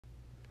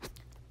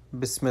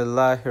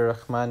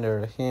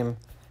Bismillahirrahmanirrahim.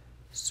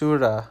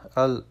 Surah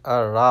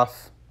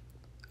Al-Araf.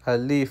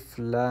 Alif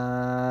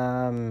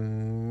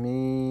Lam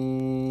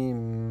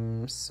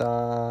Mim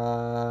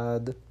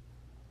Sad.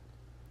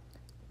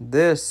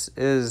 This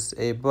is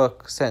a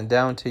book sent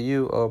down to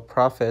you, O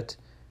Prophet.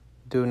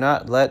 Do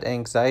not let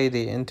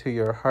anxiety into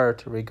your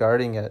heart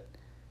regarding it,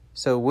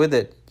 so with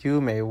it you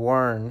may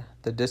warn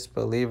the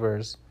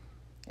disbelievers,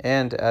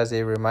 and as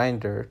a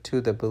reminder to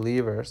the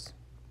believers.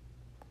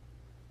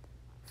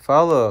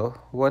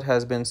 Follow what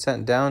has been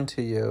sent down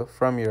to you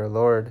from your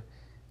Lord,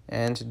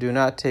 and do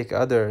not take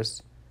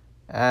others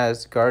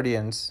as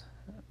guardians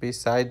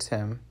besides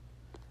him.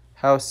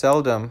 How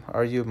seldom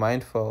are you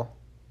mindful?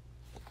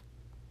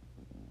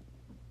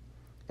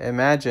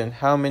 Imagine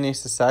how many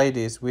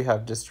societies we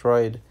have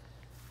destroyed.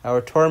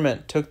 Our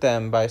torment took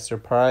them by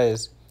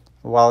surprise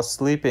while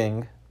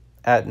sleeping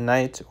at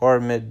night or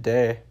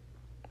midday.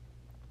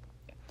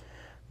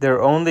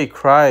 Their only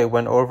cry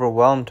when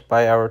overwhelmed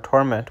by our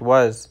torment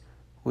was,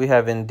 "We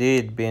have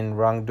indeed been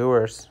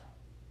wrongdoers."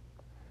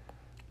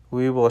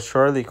 We will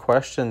surely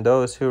question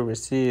those who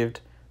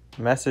received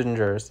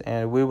messengers,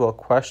 and we will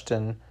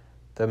question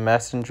the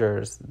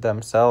messengers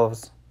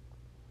themselves.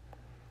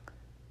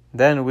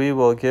 Then we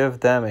will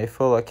give them a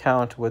full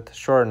account with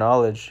sure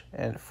knowledge,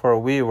 and for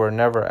we were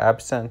never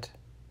absent.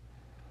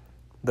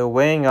 The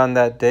weighing on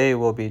that day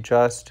will be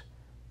just.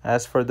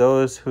 As for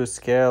those whose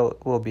scale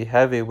will be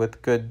heavy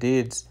with good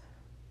deeds,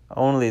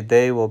 only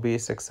they will be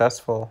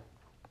successful.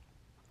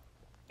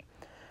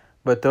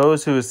 But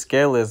those whose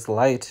scale is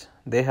light,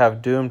 they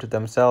have doomed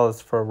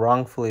themselves for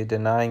wrongfully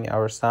denying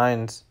our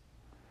signs.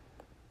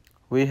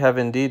 We have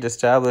indeed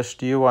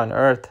established you on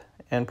earth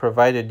and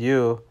provided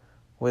you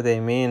with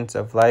a means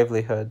of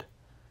livelihood,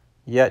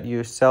 yet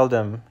you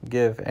seldom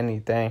give any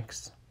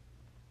thanks.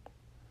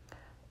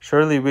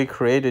 Surely we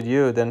created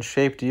you, then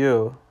shaped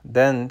you,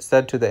 then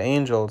said to the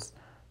angels,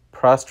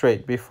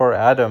 "Prostrate before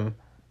Adam,"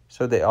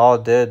 so they all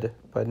did,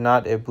 but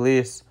not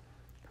Iblis,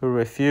 who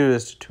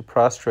refused to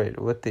prostrate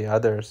with the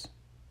others.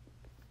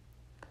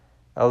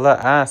 Allah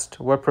asked,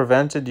 "What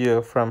prevented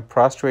you from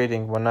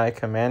prostrating when I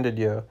commanded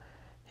you?"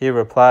 He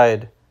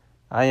replied,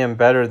 "I am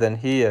better than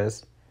he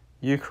is.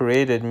 You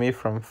created me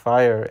from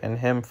fire and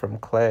him from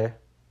clay."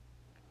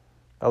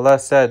 Allah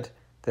said,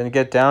 "Then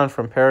get down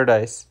from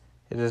paradise.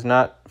 It is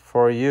not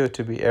for you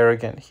to be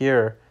arrogant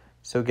here,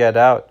 so get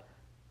out.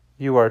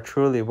 You are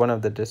truly one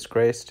of the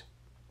disgraced."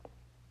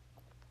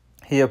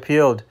 He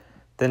appealed,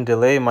 "Then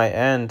delay my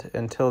end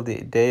until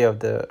the day of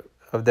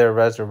their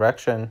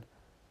resurrection."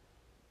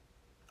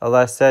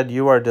 Allah said,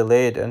 "You are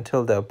delayed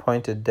until the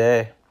appointed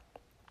day."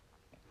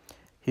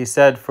 He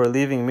said, "For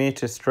leaving me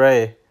to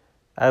stray,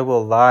 I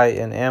will lie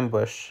in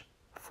ambush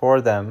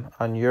for them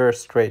on your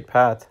straight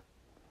path.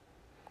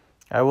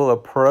 I will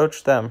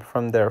approach them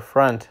from their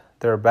front,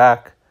 their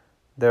back,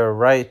 their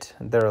right,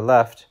 their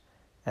left,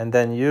 and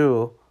then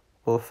you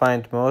will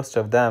find most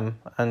of them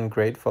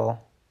ungrateful."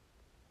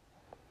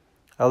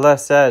 Allah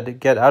said,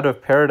 "Get out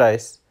of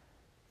paradise.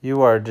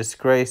 You are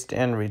disgraced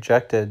and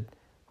rejected.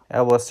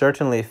 I will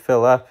certainly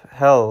fill up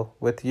hell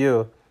with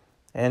you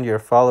and your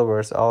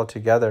followers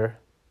altogether."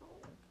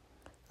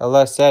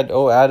 Allah said,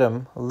 "O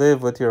Adam,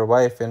 live with your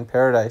wife in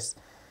paradise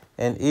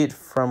and eat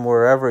from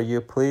wherever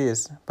you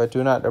please, but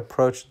do not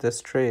approach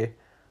this tree,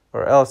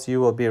 or else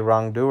you will be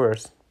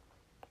wrongdoers."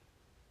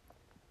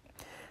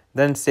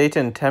 Then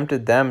Satan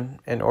tempted them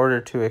in order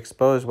to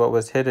expose what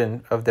was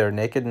hidden of their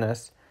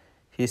nakedness.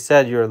 He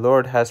said, "Your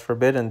Lord has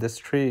forbidden this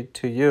tree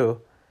to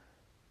you,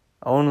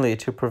 only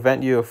to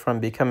prevent you from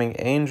becoming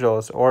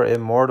angels or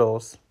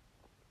immortals."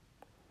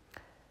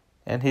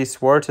 And he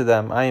swore to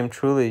them, "I am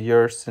truly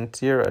your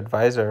sincere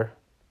advisor."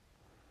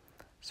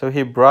 So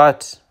he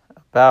brought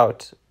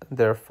about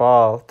their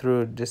fall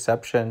through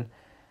deception,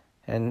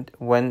 and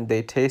when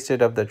they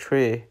tasted of the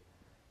tree,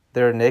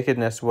 their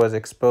nakedness was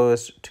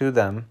exposed to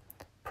them,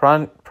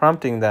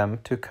 prompting them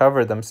to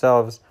cover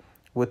themselves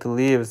with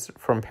leaves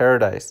from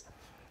paradise.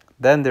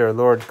 Then their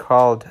Lord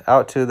called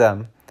out to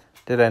them,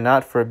 "Did I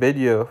not forbid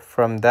you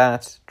from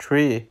that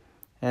tree?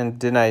 And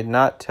did I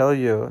not tell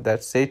you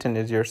that Satan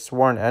is your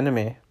sworn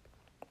enemy?"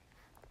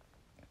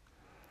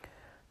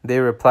 They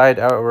replied,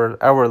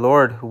 Our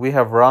Lord, we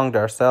have wronged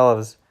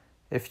ourselves.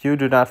 If you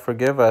do not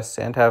forgive us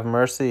and have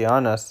mercy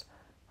on us,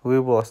 we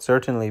will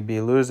certainly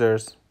be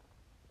losers."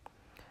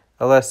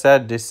 Allah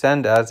said,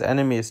 "Descend as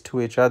enemies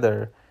to each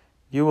other.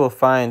 You will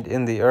find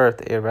in the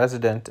earth a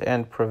resident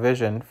and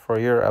provision for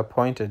your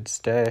appointed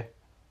stay."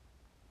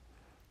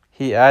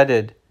 He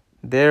added,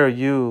 "There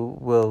you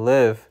will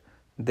live,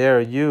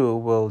 there you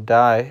will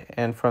die,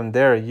 and from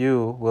there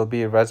you will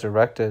be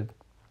resurrected."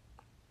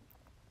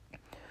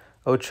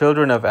 O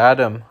children of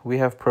Adam, we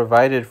have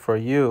provided for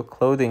you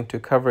clothing to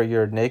cover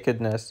your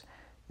nakedness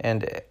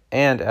and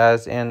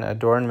as an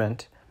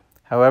adornment.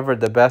 However,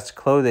 the best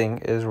clothing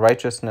is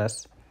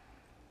righteousness.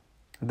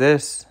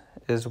 This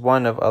is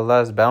one of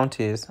Allah's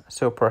bounties,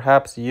 so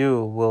perhaps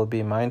you will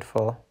be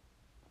mindful.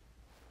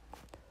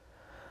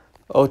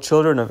 O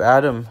children of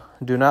Adam,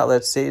 Do not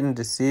let Satan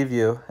deceive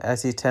you,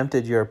 as he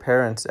tempted your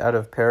parents out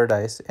of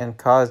paradise and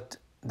caused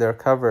their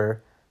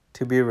cover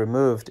to be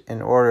removed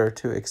in order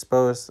to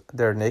expose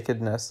their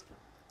nakedness.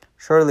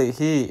 Surely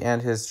he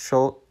and his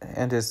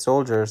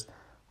soldiers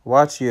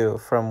watch you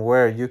from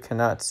where you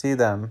cannot see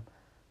them.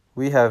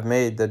 We have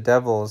made the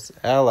devils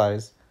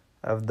allies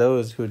of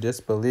those who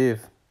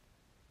disbelieve.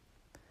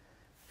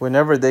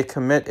 Whenever they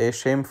commit a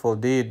shameful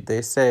deed,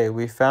 they say,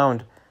 "We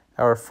found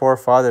our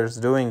forefathers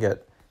doing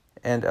it,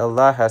 and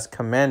Allah has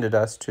commanded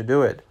us to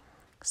do it."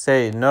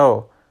 Say,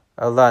 "No,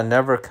 Allah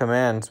never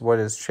commands what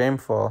is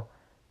shameful.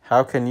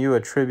 How can you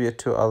attribute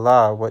to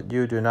Allah what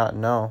you do not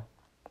know?"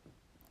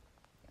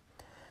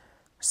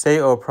 Say,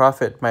 O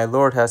Prophet, my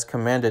Lord has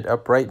commanded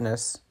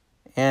uprightness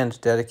and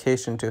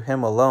dedication to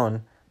Him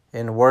alone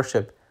in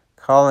worship,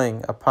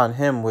 calling upon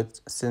Him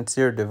with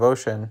sincere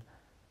devotion.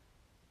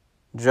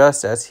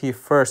 Just as He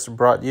first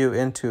brought you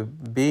into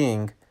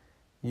being,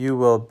 you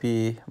will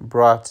be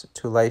brought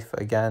to life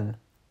again.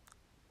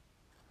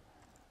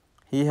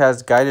 He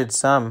has guided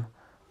some,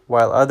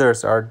 while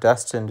others are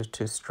destined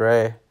to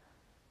stray.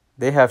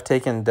 They have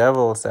taken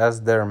devils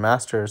as their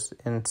masters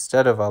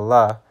instead of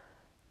Allah,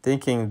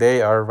 thinking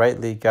they are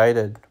rightly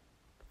guided.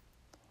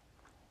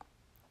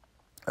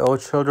 O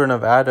children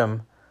of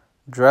Adam,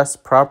 dress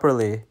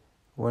properly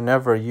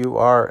whenever you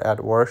are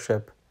at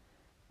worship.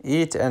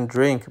 Eat and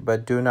drink,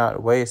 but do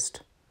not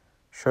waste.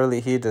 Surely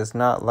He does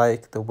not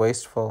like the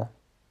wasteful.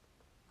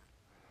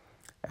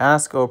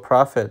 Ask, O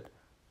Prophet,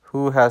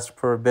 who has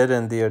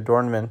forbidden the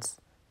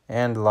adornments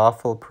and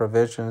lawful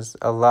provisions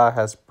Allah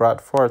has brought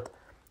forth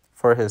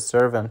for His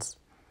servants.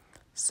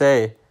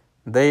 Say,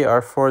 they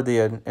are for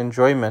the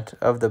enjoyment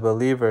of the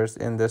believers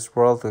in this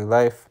worldly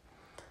life,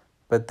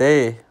 but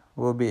they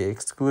will be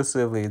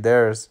exclusively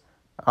theirs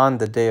on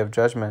the Day of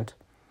Judgment.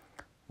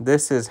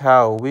 This is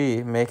how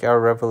we make our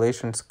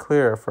revelations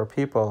clear for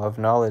people of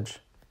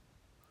knowledge.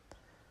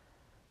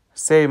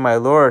 Say, my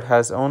Lord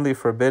has only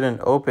forbidden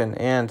open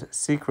and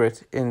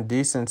secret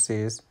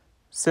indecencies,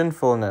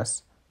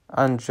 sinfulness,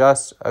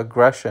 unjust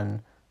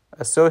aggression,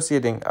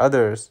 associating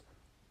others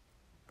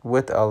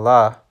with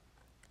Allah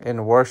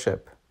in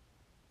worship,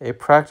 a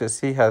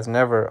practice He has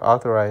never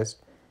authorized,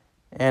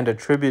 and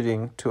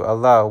attributing to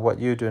Allah what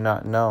you do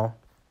not know.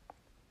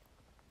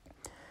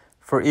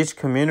 For each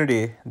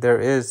community there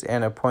is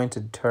an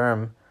appointed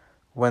term.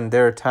 When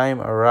their time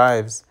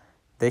arrives,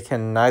 they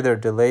can neither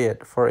delay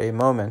it for a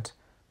moment,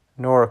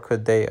 nor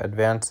could they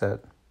advance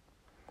it.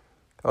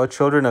 O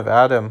children of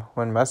Adam,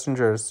 when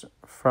messengers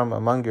from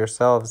among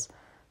yourselves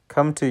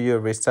come to you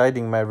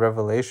reciting my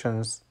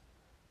revelations,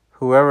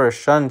 whoever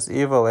shuns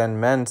evil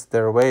and mends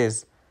their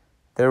ways,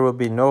 there will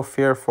be no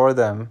fear for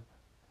them,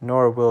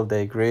 nor will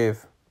they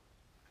grieve.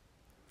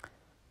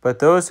 But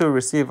those who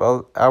receive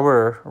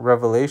our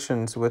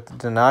revelations with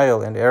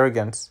denial and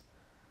arrogance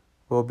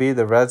will be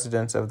the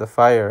residents of the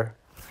fire.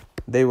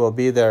 They will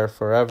be there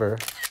forever.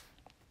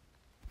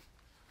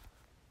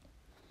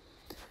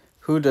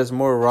 Who does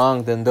more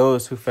wrong than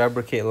those who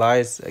fabricate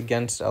lies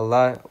against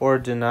Allah or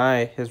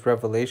deny His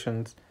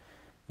revelations?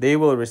 They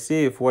will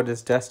receive what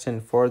is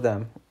destined for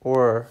them,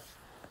 or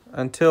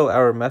until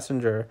our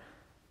messenger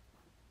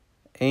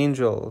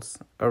angels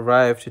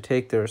arrive to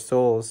take their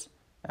souls,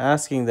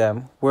 asking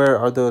them, "Where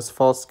are those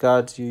false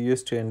gods you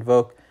used to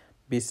invoke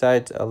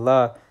besides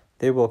Allah?"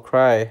 They will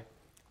cry,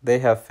 "They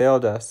have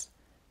failed us,"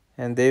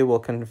 and they will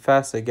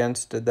confess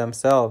against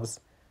themselves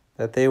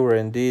that they were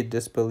indeed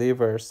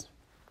disbelievers.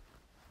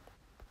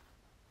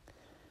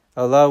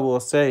 Allah will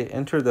say,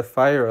 "Enter the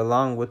fire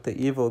along with the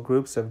evil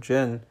groups of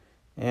jinn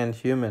and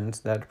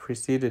humans that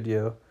preceded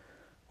you.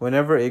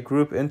 Whenever a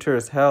group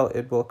enters hell,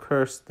 it will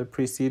curse the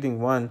preceding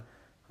one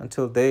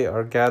until they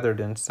are gathered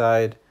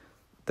inside.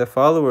 The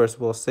followers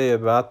will say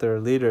about their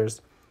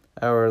leaders,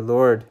 'Our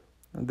Lord,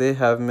 they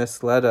have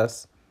misled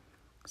us,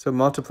 so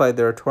multiply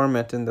their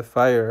torment in the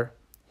fire.'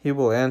 He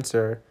will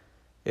answer,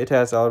 'It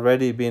has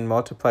already been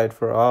multiplied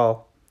for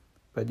all,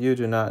 but you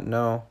do not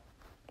know.'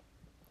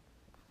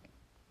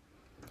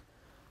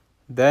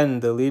 Then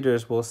the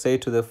leaders will say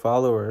to the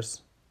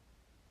followers,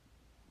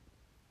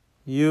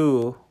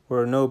 'You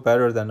were no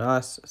better than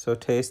us, so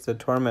taste the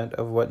torment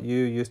of what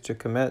you used to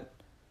commit.'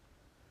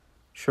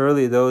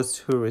 Surely those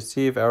who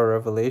receive our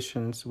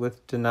revelations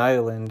with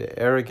denial and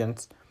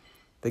arrogance,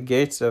 the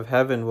gates of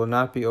heaven will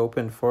not be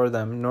opened for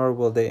them, nor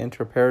will they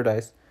enter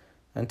paradise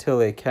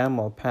until a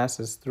camel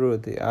passes through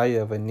the eye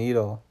of a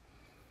needle.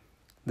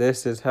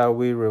 This is how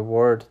we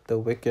reward the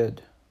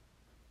wicked.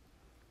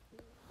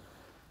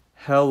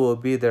 Hell will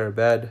be their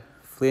bed,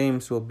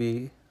 flames will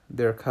be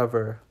their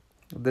cover.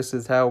 This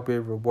is how we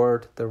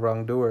reward the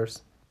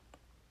wrongdoers.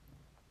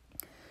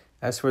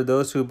 As for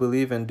those who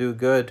believe and do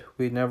good,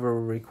 we never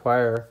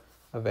require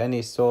of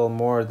any soul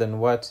more than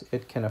what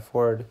it can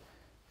afford.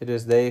 It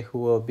is they who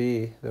will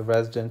be the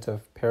resident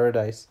of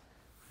paradise.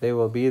 They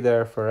will be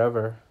there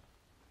forever.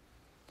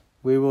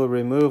 We will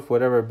remove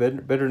whatever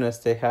bitterness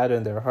they had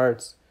in their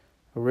hearts.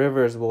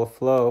 Rivers will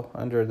flow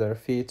under their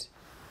feet,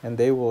 and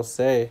they will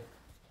say,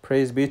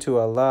 'Praise be to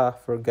Allah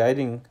for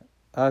guiding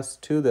us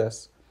to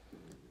this.'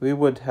 We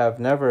would have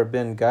never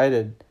been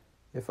guided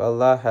if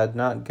Allah had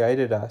not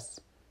guided us.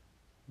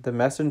 The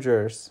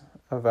messengers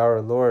of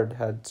our Lord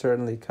had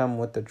certainly come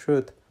with the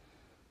truth.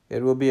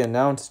 It will be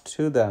announced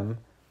to them,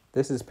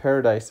 "This is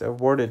paradise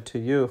awarded to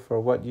you for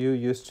what you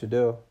used to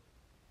do."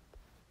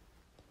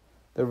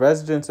 The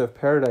residents of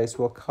paradise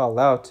will call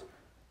out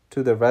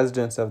to the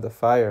residents of the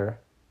fire,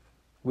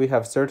 "We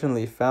have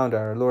certainly found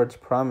our Lord's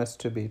promise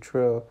to be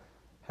true.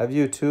 Have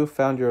you too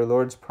found your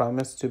Lord's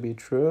promise to be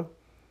true?"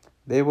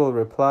 They will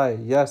reply,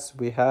 "Yes,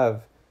 we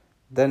have."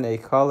 Then a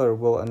caller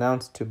will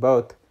announce to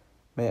both,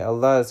 "May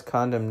Allah's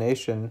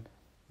condemnation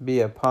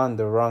be upon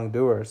the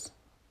wrongdoers."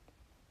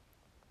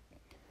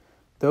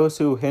 Those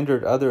who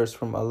hindered others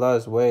from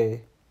Allah's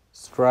way,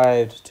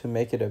 strived to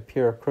make it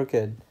appear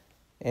crooked,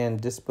 and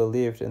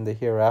disbelieved in the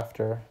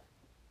hereafter.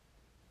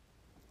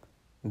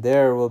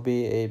 There will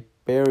be a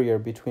barrier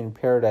between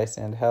paradise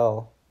and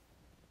hell,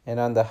 and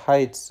on the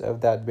heights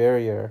of that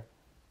barrier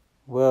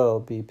will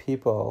be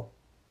people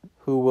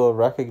who will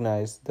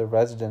recognize the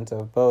residents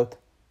of both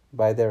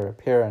by their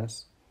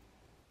appearance.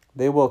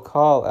 They will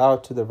call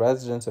out to the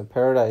residents of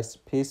paradise,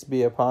 "Peace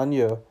be upon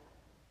you."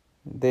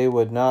 They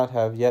would not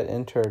have yet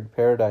entered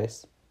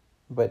paradise,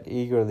 but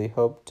eagerly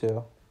hoped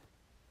to.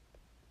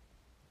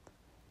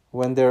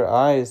 When their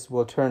eyes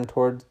will turn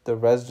toward the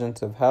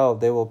residents of hell,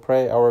 they will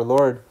pray, "Our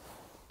Lord,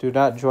 do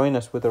not join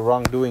us with the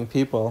wrongdoing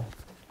people."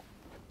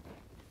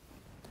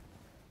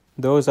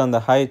 Those on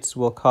the heights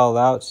will call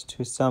out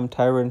to some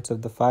tyrants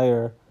of the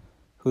fire,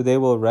 who they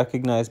will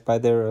recognize by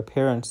their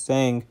appearance,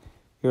 saying,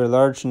 "Your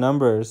large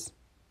numbers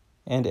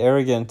and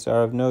arrogance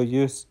are of no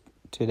use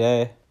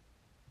today."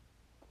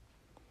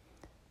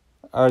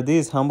 Are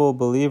these humble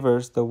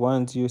believers the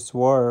ones you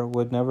swore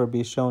would never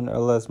be shown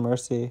Allah's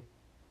mercy?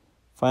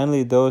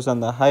 Finally, those on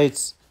the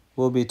heights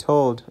will be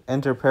told,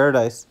 "Enter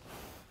paradise.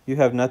 You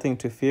have nothing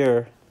to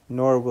fear,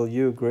 nor will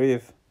you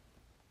grieve."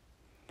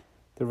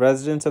 The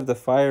residents of the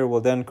fire will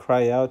then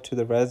cry out to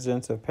the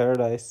residents of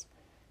paradise,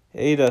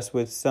 "Aid us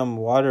with some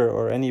water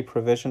or any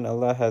provision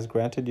Allah has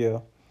granted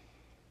you."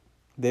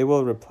 They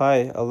will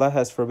reply, "Allah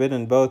has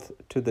forbidden both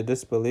to the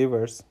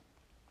disbelievers."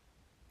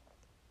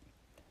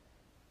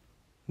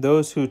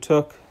 Those who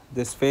took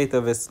this faith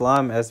of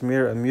Islam as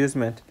mere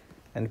amusement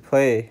and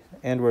play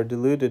and were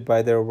deluded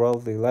by their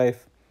worldly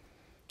life,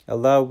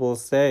 Allah will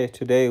say,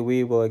 "Today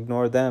we will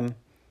ignore them,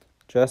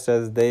 just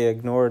as they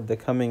ignored the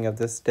coming of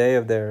this day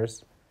of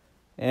theirs,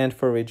 and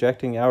for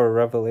rejecting our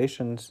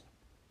revelations.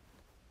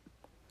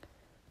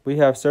 We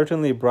have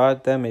certainly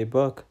brought them a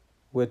book,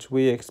 which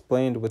we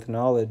explained with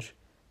knowledge,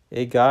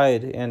 a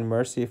guide and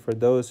mercy for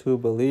those who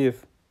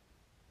believe.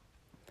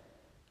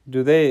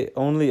 Do they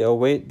only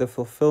await the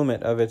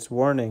fulfillment of its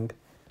warning,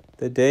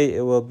 the day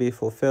it will be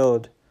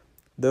fulfilled?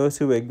 Those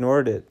who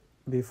ignored it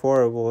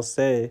before will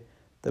say,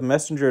 'The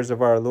messengers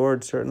of our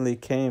Lord certainly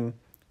came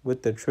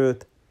with the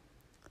truth.'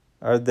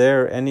 Are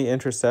there any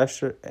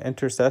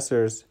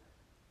intercessors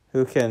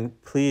who can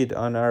plead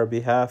on our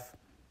behalf?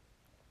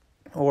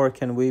 Or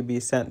can we be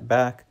sent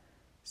back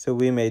so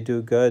we may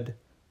do good,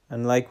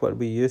 unlike what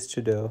we used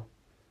to do?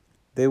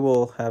 They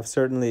will have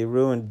certainly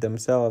ruined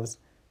themselves,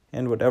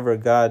 and whatever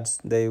gods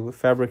they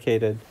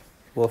fabricated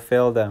will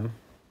fail them.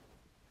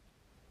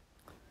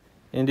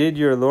 Indeed,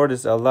 your Lord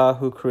is Allah,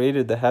 who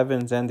created the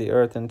heavens and the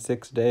earth in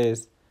 6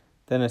 days,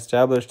 then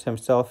established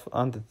himself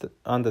on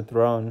the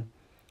throne.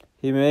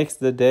 He makes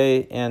the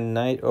day and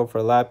night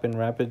overlap in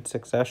rapid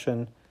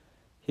succession.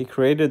 He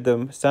created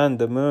the sun,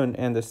 the moon,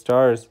 and the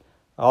stars,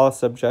 all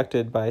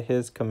subjected by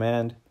his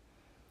command.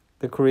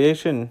 The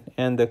creation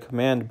and the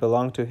command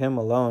belong to him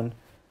alone.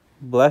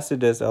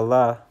 Blessed is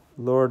Allah,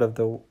 Lord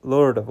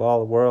of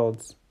all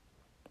worlds.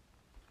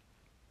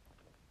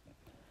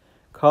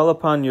 Call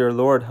upon your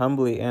Lord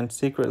humbly and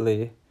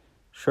secretly.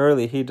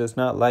 Surely he does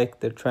not like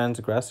the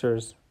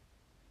transgressors.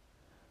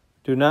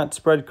 Do not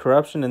spread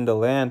corruption in the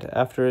land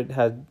after it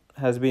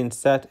has been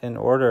set in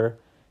order,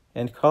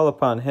 and call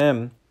upon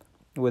him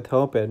with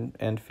hope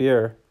and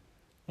fear.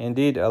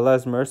 Indeed,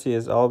 Allah's mercy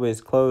is always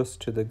close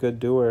to the good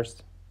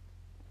doers.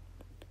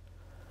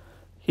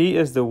 He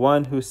is the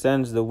one who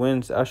sends the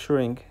winds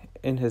ushering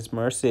in his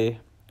mercy.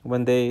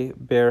 When they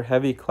bear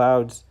heavy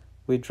clouds,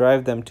 we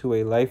drive them to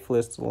a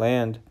lifeless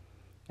land,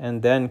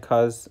 and then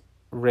cause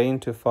rain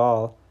to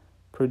fall,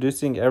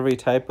 producing every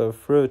type of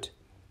fruit.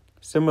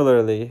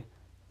 Similarly,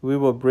 we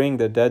will bring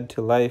the dead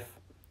to life,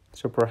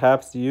 so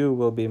perhaps you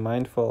will be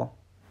mindful.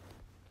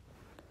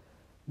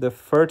 The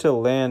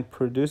fertile land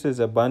produces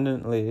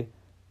abundantly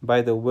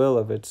by the will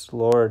of its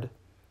Lord,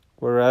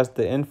 whereas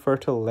the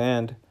infertile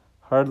land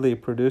hardly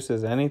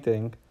produces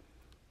anything.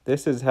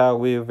 This is how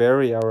we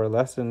vary our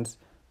lessons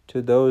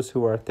to those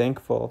who are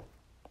thankful.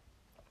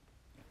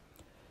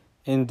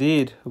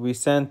 Indeed, we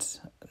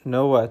sent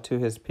Noah to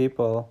his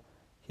people.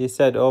 He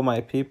said, "O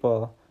my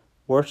people,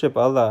 worship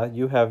Allah.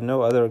 You have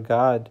no other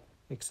God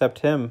except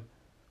him.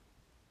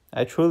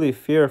 I truly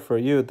fear for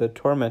you the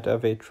torment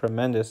of a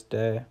tremendous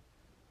day."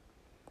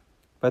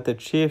 But the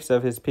chiefs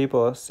of his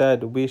people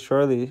said, "We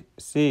surely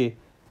see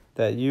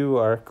that you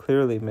are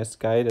clearly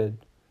misguided."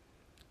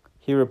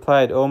 He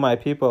replied, O my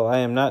people, I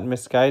am not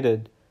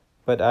misguided,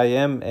 but I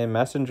am a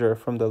messenger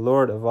from the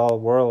Lord of all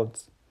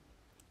worlds,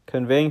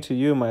 conveying to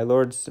you my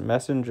Lord's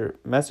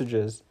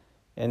messages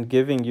and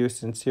giving you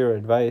sincere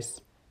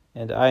advice,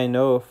 and I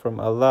know from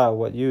Allah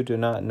what you do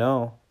not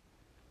know.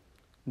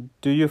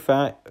 Do you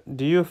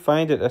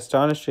find it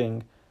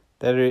astonishing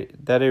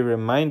that a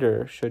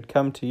reminder should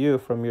come to you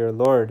from your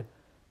Lord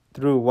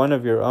through one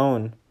of your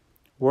own,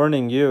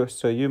 warning you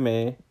so you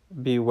may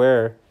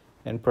beware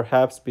and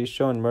perhaps be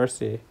shown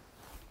mercy?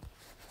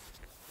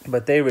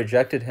 But they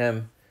rejected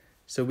him,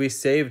 so we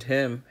saved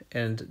him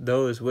and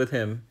those with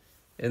him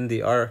in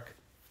the ark,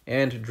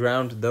 and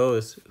drowned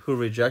those who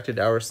rejected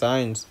our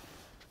signs.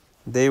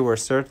 They were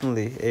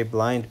certainly a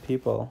blind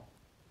people.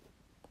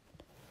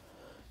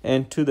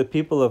 And to the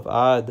people of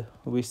Ad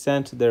we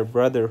sent their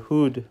brother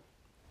Hud.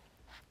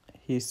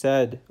 He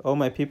said, O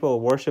my people,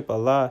 worship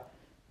Allah.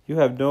 You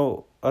have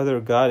no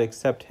other God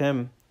except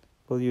him.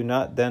 Will you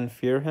not then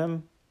fear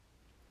him?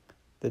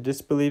 The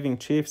disbelieving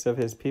chiefs of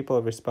his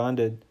people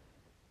responded,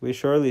 We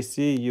surely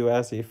see you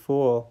as a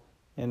fool,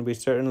 and we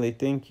certainly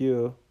think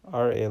you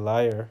are a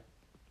liar.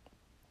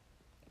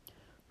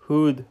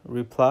 Hud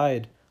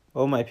replied,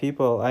 O my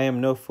people, I am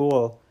no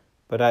fool,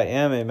 but I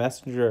am a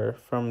messenger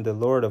from the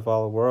Lord of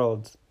all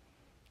worlds,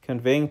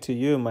 conveying to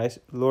you my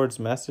Lord's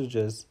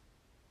messages,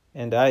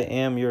 and I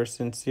am your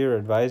sincere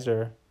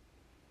advisor.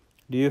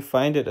 Do you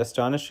find it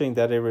astonishing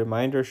that a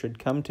reminder should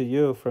come to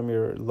you from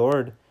your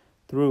Lord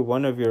through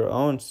one of your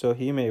own, so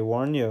he may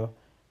warn you?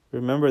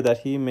 Remember that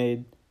he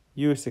made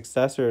you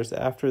successors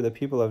after the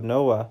people of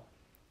Noah,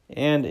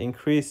 and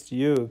increased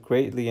you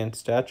greatly in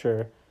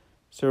stature.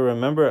 So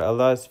remember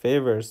Allah's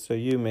favors so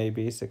you may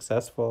be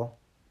successful.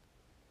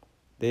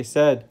 They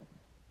said,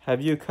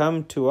 Have you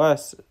come to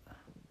us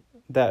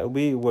that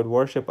we would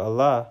worship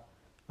Allah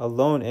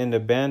alone and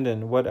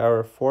abandon what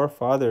our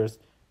forefathers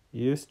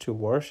used to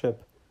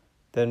worship?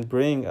 Then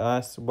bring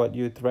us what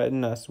you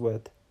threaten us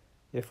with,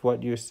 if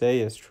what you say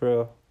is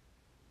true.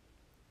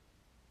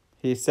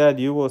 He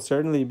said, You will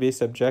certainly be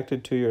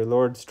subjected to your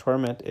Lord's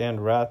torment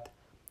and wrath.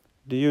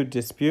 Do you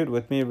dispute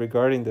with me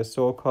regarding the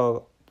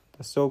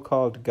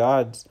so-called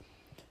gods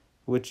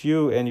which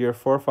you and your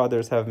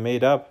forefathers have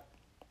made up,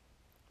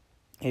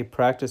 a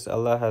practice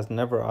Allah has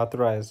never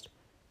authorized?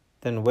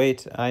 Then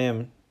wait,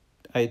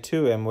 I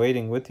too am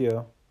waiting with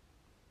you.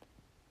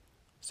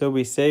 So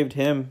we saved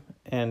him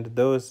and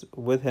those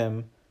with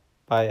him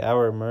by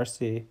our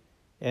mercy,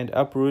 and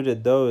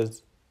uprooted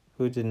those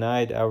who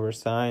denied our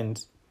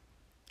signs.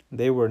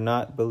 They were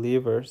not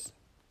believers.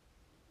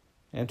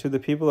 And to the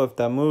people of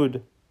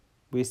Thamud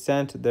we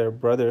sent their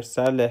brother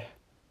Saleh.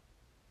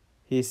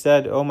 He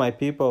said, O my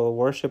people,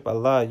 worship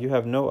Allah. You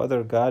have no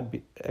other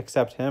God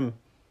except him.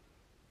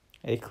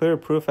 A clear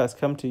proof has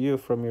come to you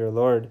from your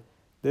Lord.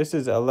 This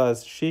is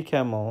Allah's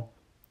she-camel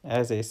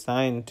as a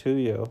sign to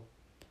you.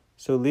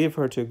 So leave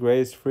her to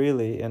graze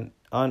freely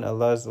on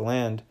Allah's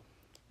land,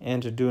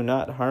 and do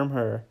not harm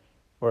her,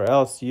 or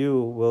else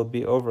you will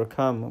be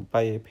overcome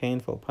by a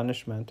painful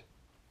punishment.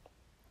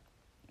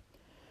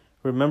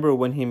 Remember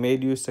when he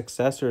made you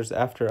successors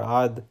after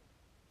Ad,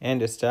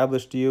 and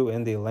established you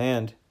in the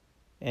land,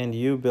 and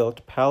you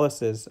built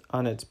palaces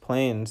on its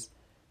plains,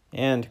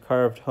 and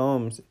carved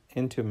homes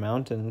into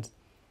mountains.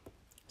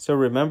 So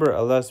remember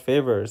Allah's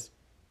favors,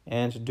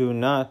 and do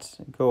not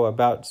go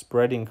about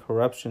spreading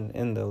corruption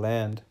in the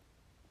land.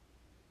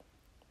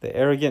 The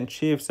arrogant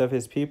chiefs of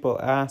his people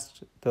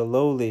asked the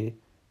lowly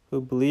who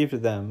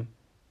believed them,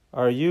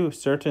 Are you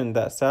certain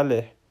that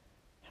Salih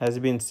has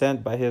been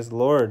sent by his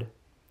Lord?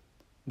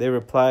 They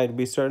replied,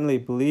 We certainly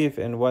believe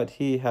in what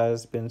he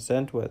has been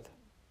sent with.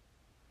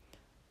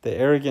 The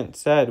arrogant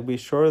said, We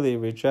surely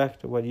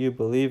reject what you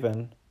believe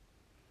in.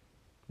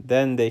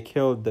 Then they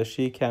killed the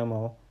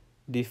she-camel,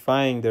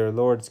 defying their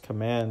Lord's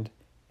command,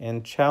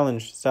 and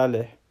challenged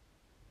Salih,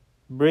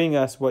 Bring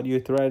us what you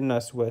threaten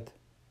us with,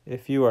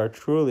 if you are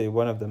truly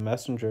one of the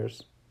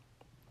messengers.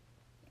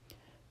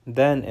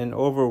 Then an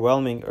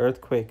overwhelming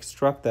earthquake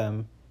struck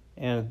them,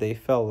 and they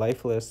fell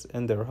lifeless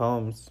in their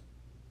homes.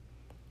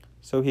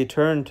 So he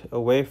turned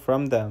away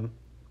from them,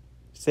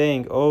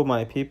 saying, O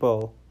my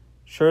people,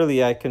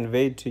 surely I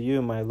conveyed to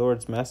you my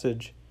Lord's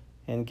message,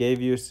 and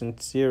gave you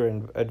sincere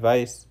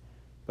advice,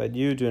 but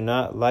you do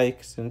not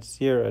like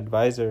sincere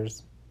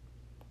advisers.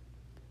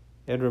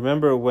 And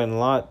remember when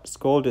Lot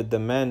scolded the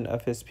men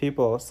of his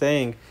people,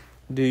 saying,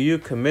 Do you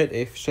commit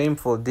a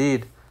shameful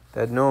deed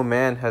that no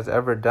man has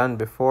ever done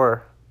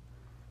before?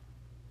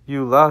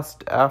 You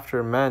lust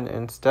after men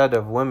instead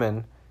of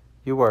women.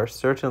 You are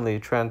certainly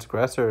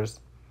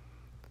transgressors.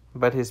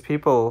 But his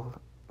people's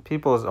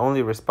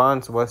only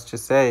response was to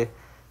say,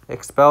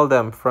 Expel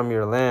them from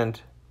your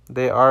land.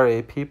 They are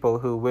a people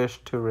who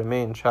wish to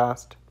remain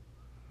chaste.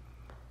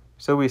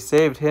 So we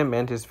saved him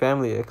and his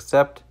family,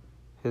 except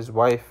his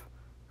wife,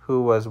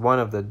 who was one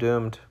of the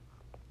doomed.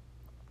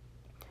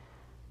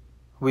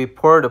 We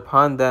poured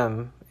upon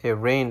them a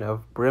rain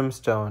of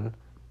brimstone.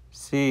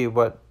 See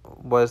what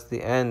was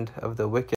the end of the wicked.